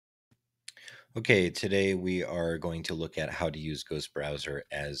Okay, today we are going to look at how to use Ghost Browser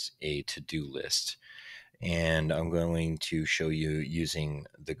as a to-do list. And I'm going to show you using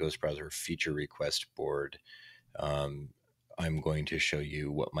the Ghost Browser feature request board. Um, I'm going to show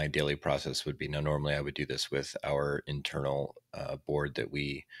you what my daily process would be. Now, normally I would do this with our internal board that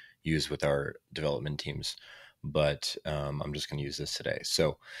we use with our development teams, but I'm just going to use this today.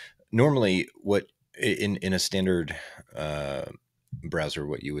 So normally what in a standard uh, browser,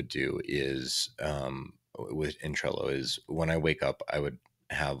 what you would do is with in Trello is when I wake up, I would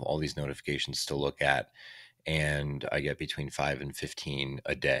have all these notifications to look at, and I get between 5 and 15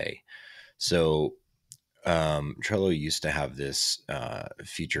 a day. So Trello used to have this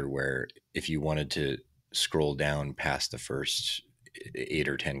feature where if you wanted to scroll down past the first 8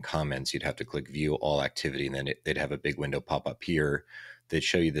 or 10 comments, you'd have to click view all activity, and then they'd have a big window pop up here that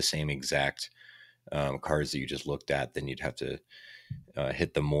show you the same exact cards that you just looked at. Then you'd have to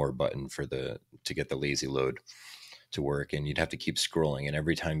hit the more button for the to get the lazy load to work, and you'd have to keep scrolling, and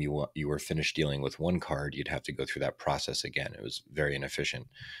every time you were finished dealing with one card, you'd have to go through that process again. It was very inefficient.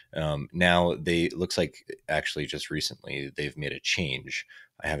 Now they looks like actually just recently they've made a change.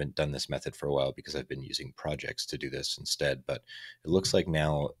 I haven't done this method for a while because I've been using projects to do this instead, but it looks like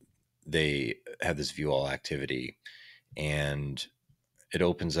now they have this view all activity, and it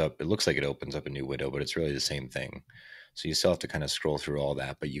looks like it opens up a new window, but it's really the same thing. So you still have to kind of scroll through all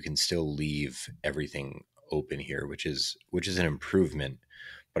that, but you can still leave everything open here, which is an improvement.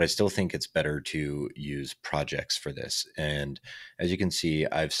 But I still think it's better to use projects for this. And as you can see,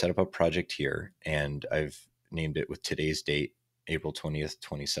 I've set up a project here, and I've named it with today's date, April 20th,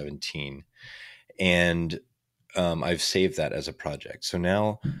 2017. And I've saved that as a project. So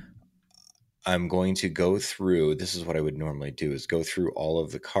now I'm going to go through, this is what I would normally do, is go through all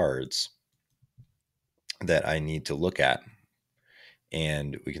of the cards that I need to look at.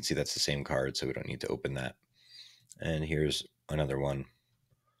 And we can see that's the same card, so we don't need to open that. And here's another one.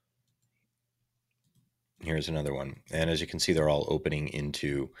 Here's another one. And as you can see, they're all opening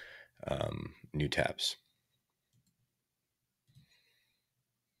into new tabs.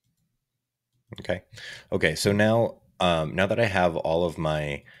 Okay. Okay. So now that I have all of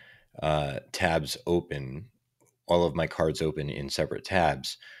my tabs open, all of my cards open in separate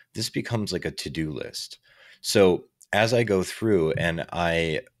tabs, this becomes like a to-do list. So as I go through and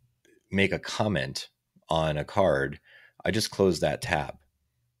I make a comment on a card, I just close that tab.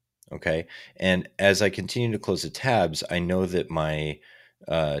 Okay. And as I continue to close the tabs, I know that my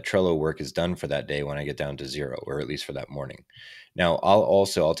Trello work is done for that day when I get down to zero, or at least for that morning. Now,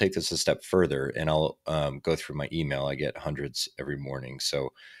 I'll take this a step further, and I'll go through my email. I get hundreds every morning,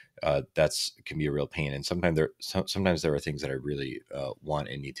 so that's can be a real pain. And sometimes there are things that I really want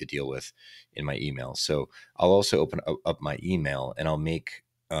and need to deal with in my email. So I'll also open up my email, and I'll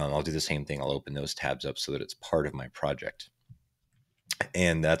do the same thing. I'll open those tabs up so that it's part of my project,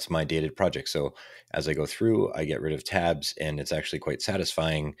 and that's my dated project. So as I go through, I get rid of tabs, and it's actually quite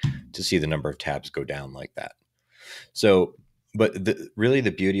satisfying to see the number of tabs go down like that. So, but really the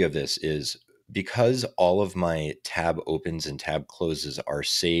beauty of this is because all of my tab opens and tab closes are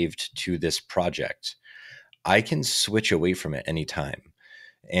saved to this project, I can switch away from it anytime.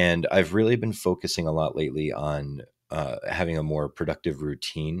 And I've really been focusing a lot lately on having a more productive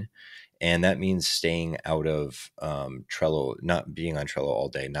routine. And that means staying out of Trello, not being on Trello all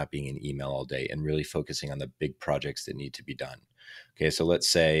day, not being in email all day, and really focusing on the big projects that need to be done. Okay, so let's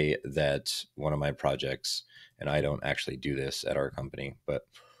say that one of my projects, and I don't actually do this at our company, but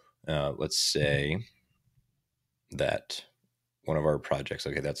let's say that one of our projects,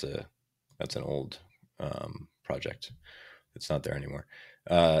 okay, that's an old project. It's not there anymore.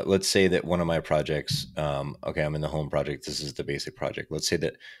 Let's say that one of my projects, okay, I'm in the home project. This is the basic project. Let's say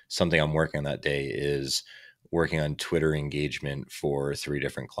that something I'm working on that day is working on Twitter engagement for 3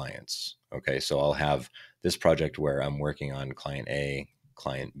 different clients. Okay, so I'll have this project where I'm working on client A,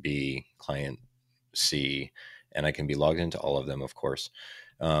 client B, client C, and I can be logged into all of them, of course.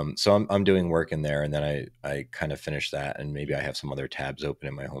 So I'm doing work in there, and then I kind of finish that, and maybe I have some other tabs open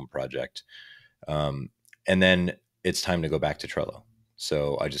in my home project. And then it's time to go back to Trello.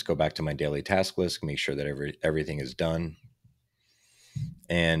 So I just go back to my daily task list, make sure that everything is done.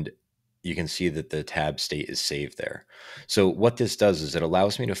 And you can see that the tab state is saved there. So what this does is it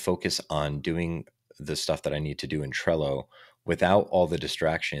allows me to focus on doing the stuff that I need to do in Trello without all the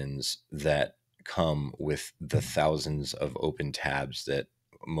distractions that come with the thousands of open tabs that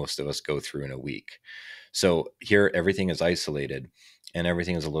most of us go through in a week. So here everything is isolated, and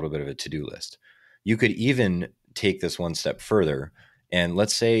everything is a little bit of a to-do list. You could even take this one step further, and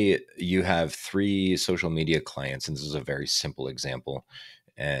let's say you have 3 social media clients, and this is a very simple example,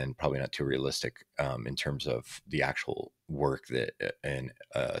 and probably not too realistic in terms of the actual work that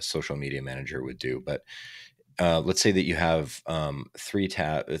a social media manager would do. But let's say that you have three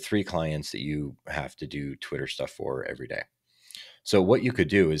clients that you have to do Twitter stuff for every day. So what you could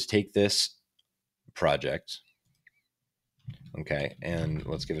do is take this project, okay, and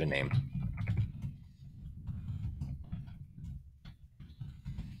let's give it a name.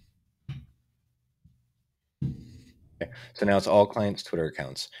 Okay. So now it's all clients' Twitter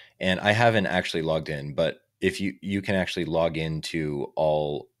accounts, and I haven't actually logged in, but if you can actually log into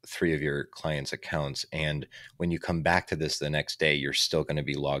all three of your clients' accounts, and when you come back to this the next day, you're still going to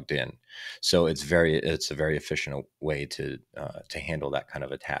be logged in. So it's a very efficient way to handle that kind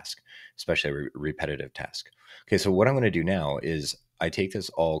of a task, especially a repetitive task. Okay, so what I'm going to do now is I take this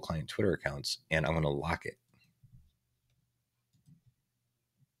all client Twitter accounts and I'm going to lock it.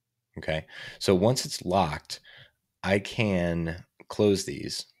 Okay, so once it's locked, I can close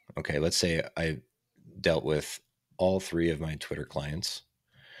these. Okay, let's say I dealt with all three of my Twitter clients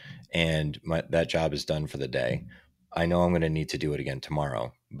and that job is done for the day. I know I'm going to need to do it again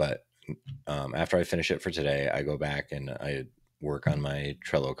tomorrow, but after I finish it for today, I go back and I work on my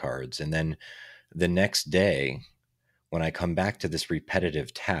Trello cards. And then the next day, when I come back to this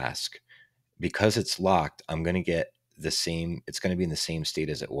repetitive task, because it's locked, I'm going to get the same, it's going to be in the same state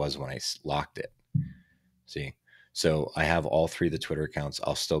as it was when I locked it. See? So I have all three of the Twitter accounts.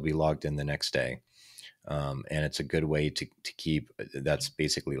 I'll still be logged in the next day. And it's a good way to keep, that's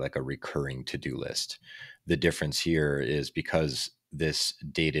basically like a recurring to-do list. The difference here is because this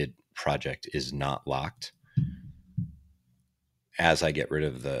dated project is not locked, as I get rid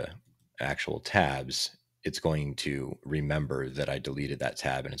of the actual tabs, it's going to remember that I deleted that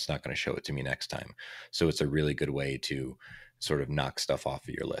tab and it's not going to show it to me next time. So it's a really good way to sort of knock stuff off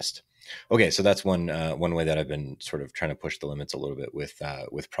of your list. Okay, so that's one way that I've been sort of trying to push the limits a little bit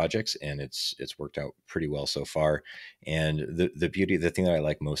with projects, and it's worked out pretty well so far. And the thing that I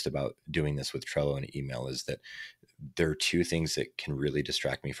like most about doing this with Trello and email is that there are two things that can really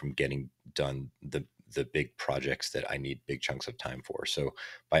distract me from getting done the big projects that I need big chunks of time for. So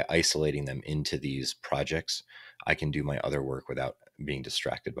by isolating them into these projects, I can do my other work without being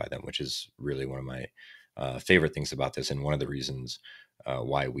distracted by them, which is really one of my favorite things about this, and one of the reasons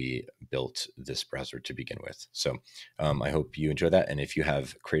why we built this browser to begin with. So I hope you enjoy that. And if you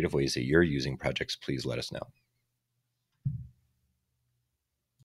have creative ways that you're using projects, please let us know.